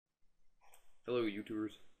Hello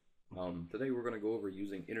YouTubers. Today we're going to go over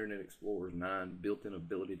using Internet Explorer 9 built-in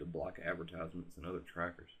ability to block advertisements and other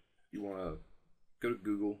trackers. If you want to go to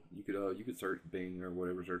Google, you could search Bing or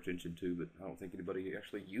whatever search engine too, but I don't think anybody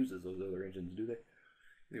actually uses those other engines, do they?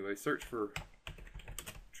 Anyway, search for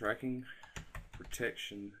tracking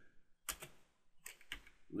protection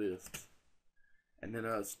lists, and then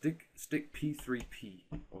stick P3P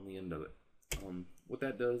on the end of it. What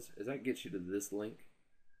that does is that gets you to this link.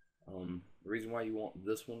 The reason why you want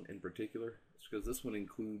this one in particular is because this one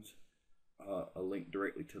includes a link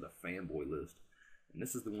directly to the fanboy list, and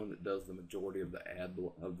this is the one that does the majority of the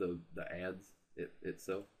ads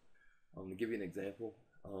itself. To give you an example,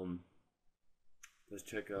 let's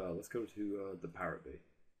go to the Pirate Bay.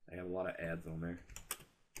 They have a lot of ads on there.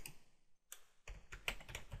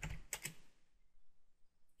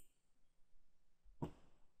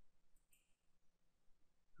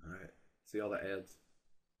 Alright, see all the ads?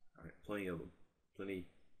 Alright, plenty of them. Plenty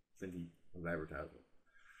of advertisement.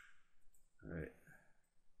 Alright.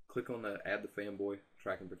 Click on the Add the Fanboy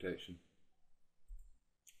Tracking Protection.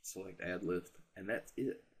 Select Add List. And that's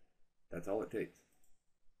it. That's all it takes.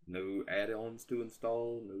 No add-ons to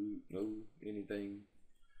install, no anything.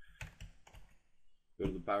 Go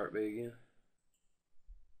to the Pirate Bay again.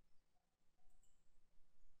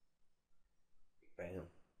 Bam.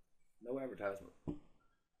 No advertisement.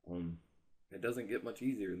 It doesn't get much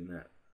easier than that.